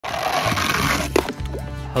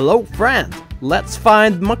Hello friend, let's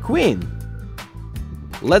find McQueen.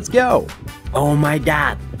 Let's go. Oh my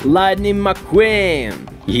god, Lightning McQueen!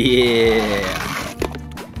 Yeah!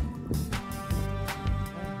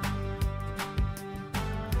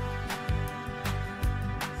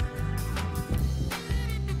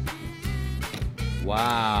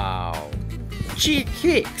 Wow! Cheat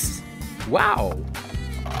kicks! Wow!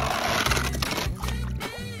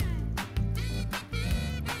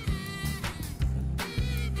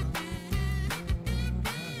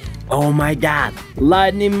 Oh my god,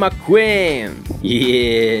 Lightning McQueen!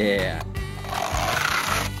 Yeah!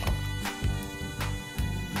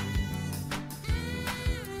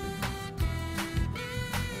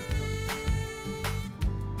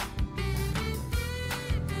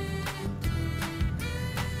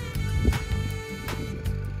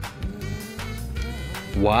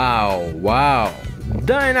 Wow, wow!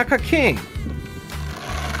 Dynaka King!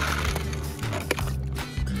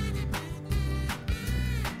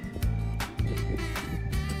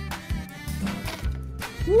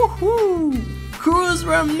 Woohoo! Cruz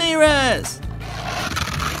Ramirez!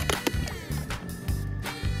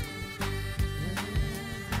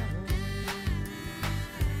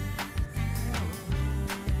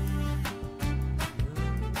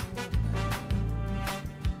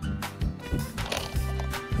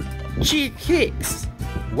 Cheat kicks!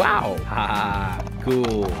 Wow! Haha,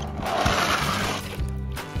 cool!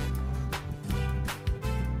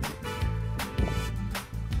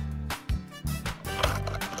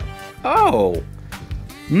 Oh!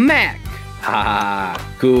 Mac! Haha,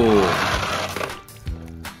 cool!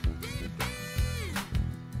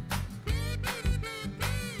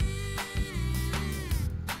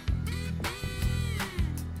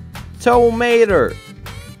 Tomater.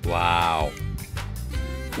 Wow!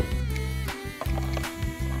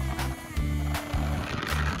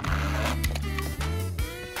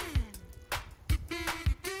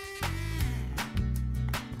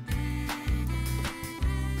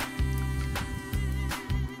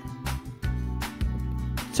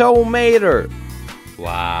 Tomater.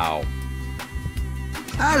 Wow!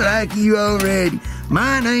 I like you already.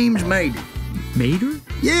 My name's Mater. Mater?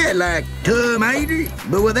 Yeah, like tomater,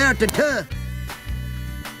 but without the tuh.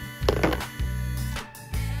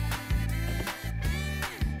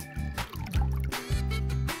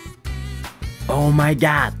 Oh my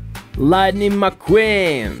god! Lightning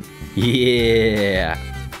McQueen! Yeah!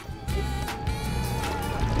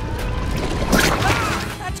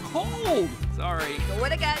 That's cold! Sorry. Go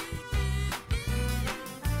it again.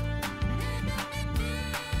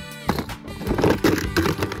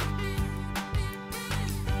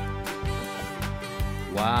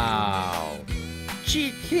 Wow!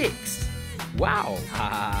 Cheat kicks! Wow!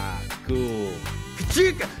 Haha, cool!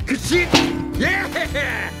 Kachika! Kachika!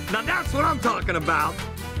 Yeah! Now that's what I'm talking about!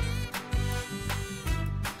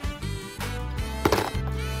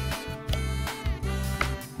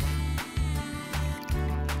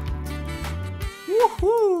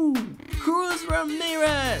 Woohoo! Cruz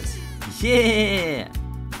Ramirez! Yeah!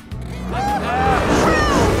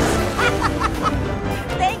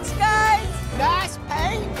 Thanks, guys. Nice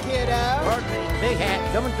paint, kiddo. Big hat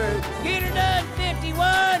coming through. Get her done,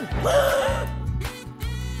 51.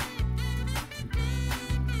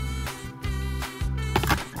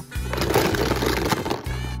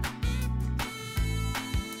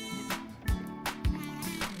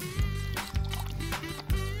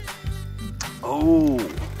 Oh!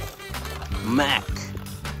 Mac!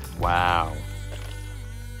 Wow!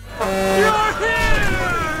 You're here!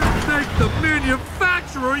 Thank the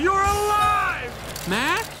manufacturer you're alive!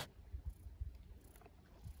 Mac?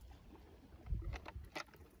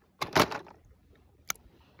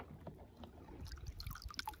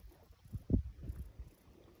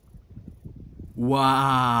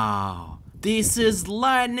 Wow! This is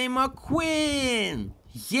Lightning McQueen!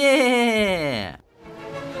 Yeah!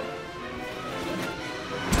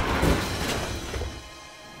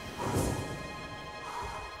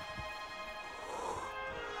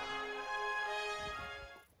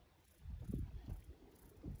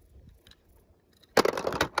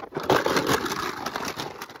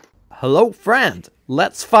 Hello friend,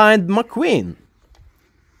 let's find McQueen.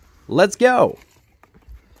 Let's go.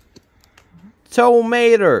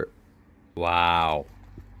 Tomater. Wow!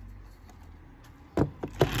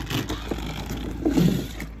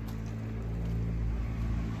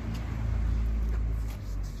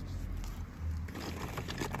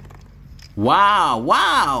 Wow!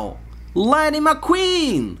 Wow! Lightning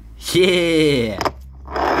McQueen! Yeah!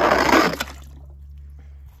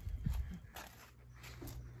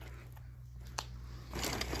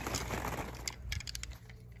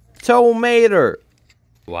 Tomater.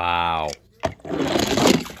 Wow.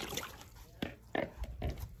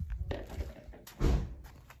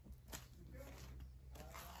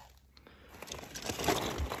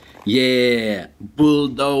 Yeah,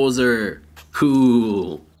 bulldozer.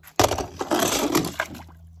 Cool.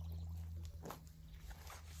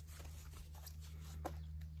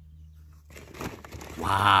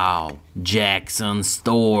 Wow, Jackson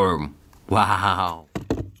Storm. Wow.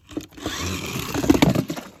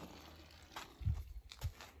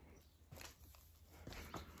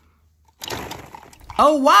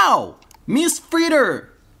 Oh wow, Miss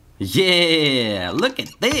Fritter. Yeah, look at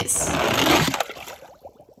this.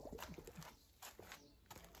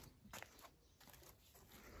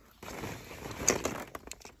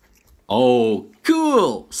 Oh,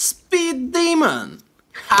 cool! Speed Demon!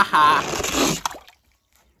 Haha!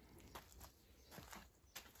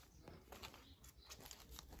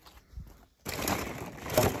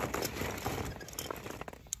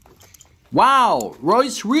 Wow!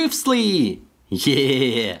 Royce Reevesley!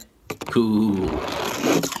 Yeah! Cool!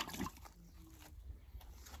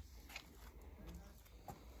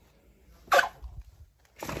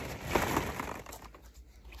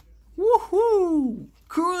 Woohoo!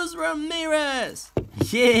 Cruz Ramirez!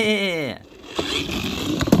 Yeah!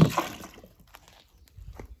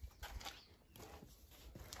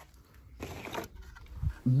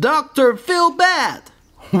 Dr. Phil Bad!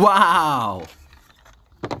 Wow!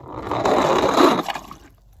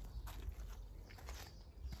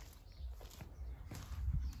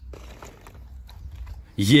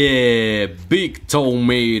 Yeah, Big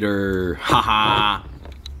Tomater! Haha!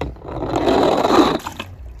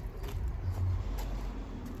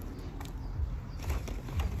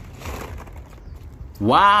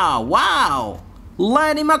 Wow, wow!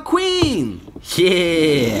 Lightning McQueen!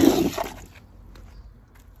 Yeah!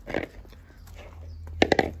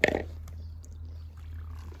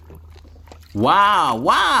 Wow,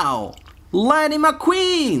 wow! Lightning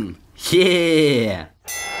McQueen! Yeah!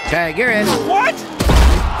 Tag, you're in. What?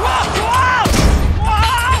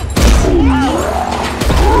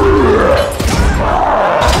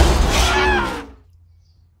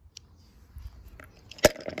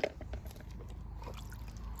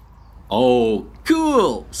 Oh,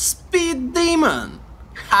 cool! Speed Demon!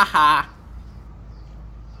 Haha!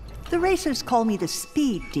 The racers call me the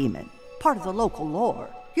Speed Demon, part of the local lore.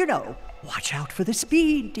 You know, watch out for the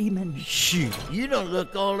Speed Demon. Shoot, you don't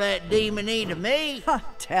look all that demon-y to me. Huh,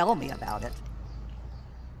 tell me about it.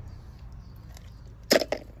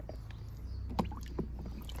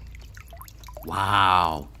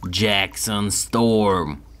 Wow! Jackson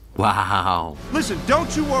Storm! Wow! Listen,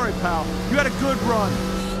 don't you worry, pal. You had a good run.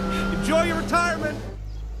 Enjoy your retirement.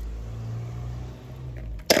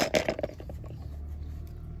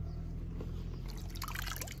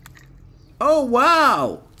 Oh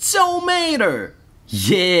wow! Tomater!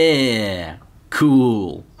 Yeah!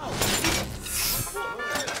 Cool!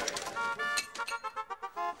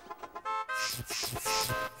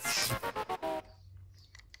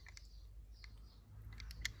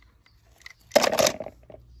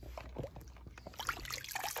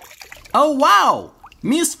 Oh wow!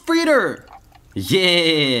 Miss Fritter!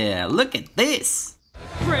 Yeah! Look at this!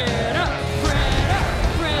 We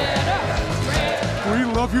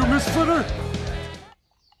love you, Miss Fritter.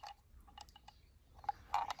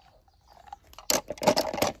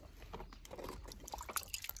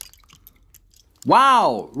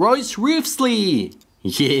 Wow! Royce Reevesley!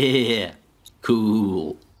 Yeah!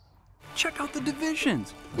 Cool! Check out the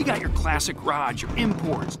divisions. You got your classic rods, your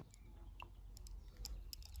imports.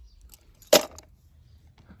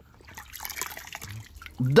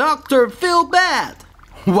 Dr. Phil Bad!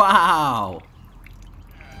 Wow!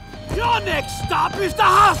 Your next stop is the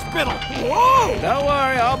hospital. Whoa! Don't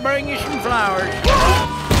worry, I'll bring you some flowers.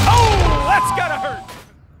 Oh, that's gotta hurt.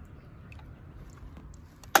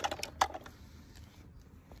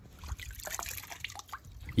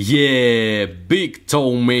 Yeah! Big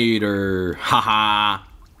Tomater! Haha!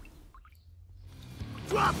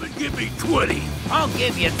 Drop and give me 20. I'll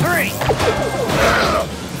give you 3.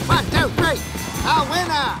 1, 2, 3. A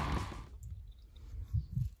winner.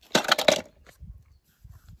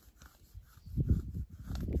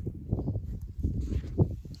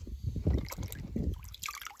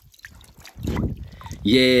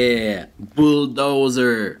 Yeah!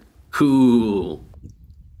 Bulldozer! Cool!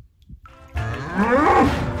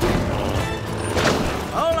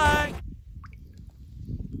 Hold on.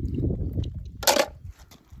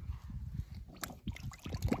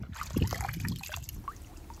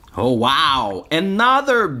 Oh wow!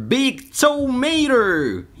 Another big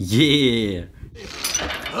tomato! Yeah!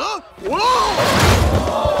 Huh? Whoa!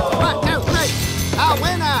 1, 2, 3. A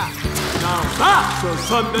winner.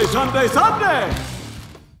 Sunday, Sunday, Sunday!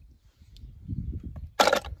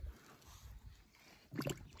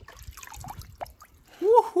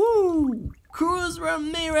 Woohoo! Cruz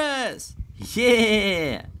Ramirez!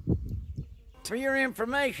 Yeah! For your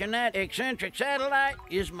information, that eccentric satellite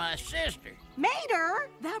is my sister. Mater?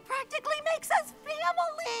 That practically makes us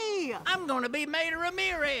family! I'm gonna be Mater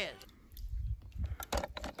Ramirez.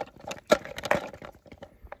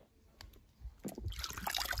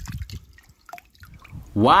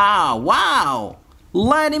 Wow, wow!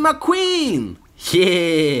 Lightning McQueen!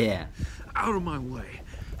 Yeah! Out of my way.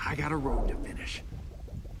 I got a road to finish.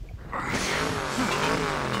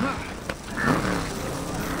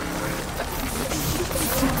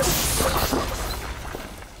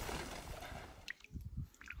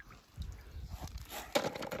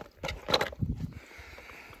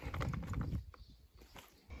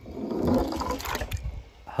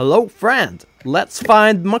 Hello, friend. Let's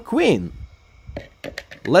find McQueen.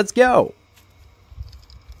 Let's go.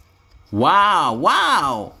 Wow,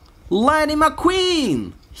 wow! Lightning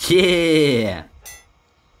McQueen! Yeah!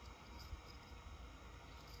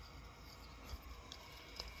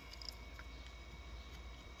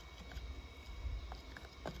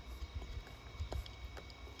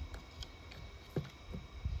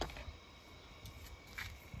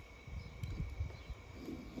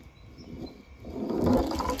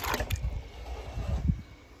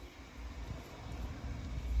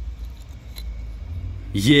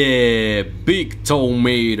 Yeah, big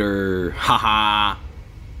tomato, haha.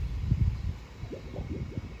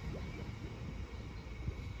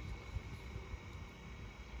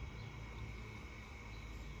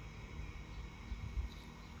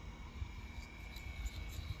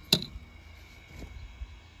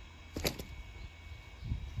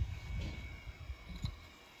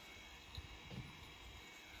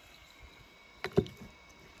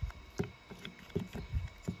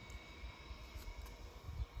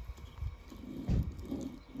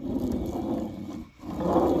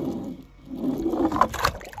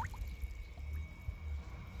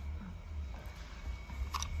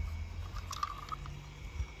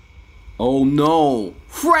 Oh no,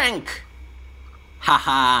 Frank!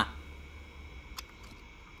 Haha.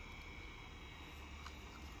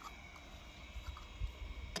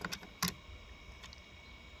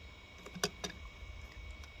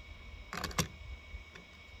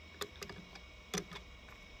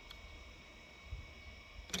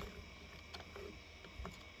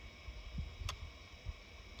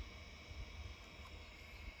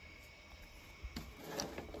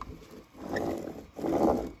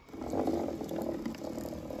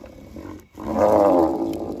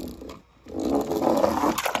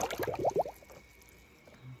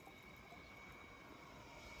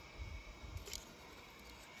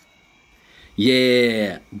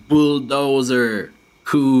 Yeah, bulldozer,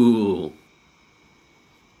 cool.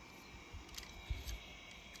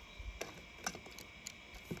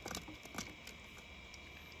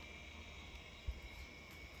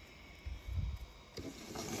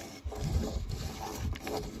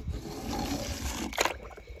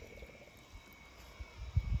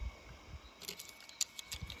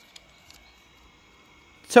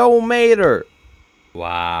 Tomato.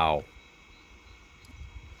 Wow.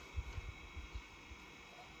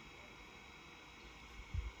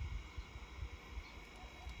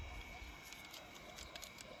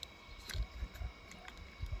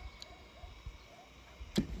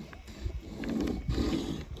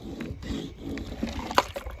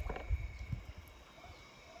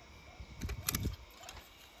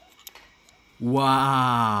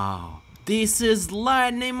 Wow, this is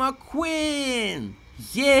Lightning McQueen!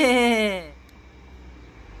 Yeah!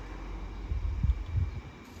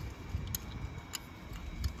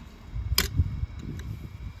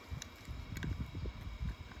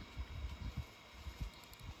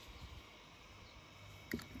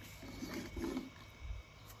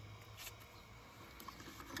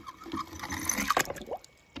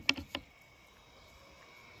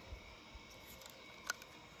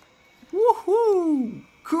 Woohoo!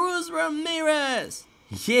 Cruz Ramirez!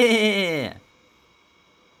 Yeah!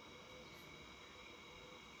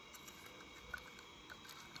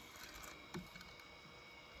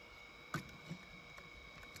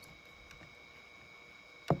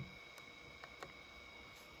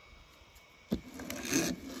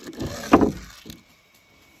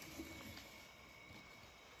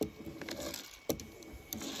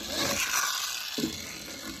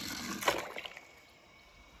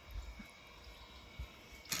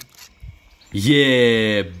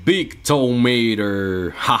 Yeah, big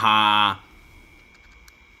tomato, haha.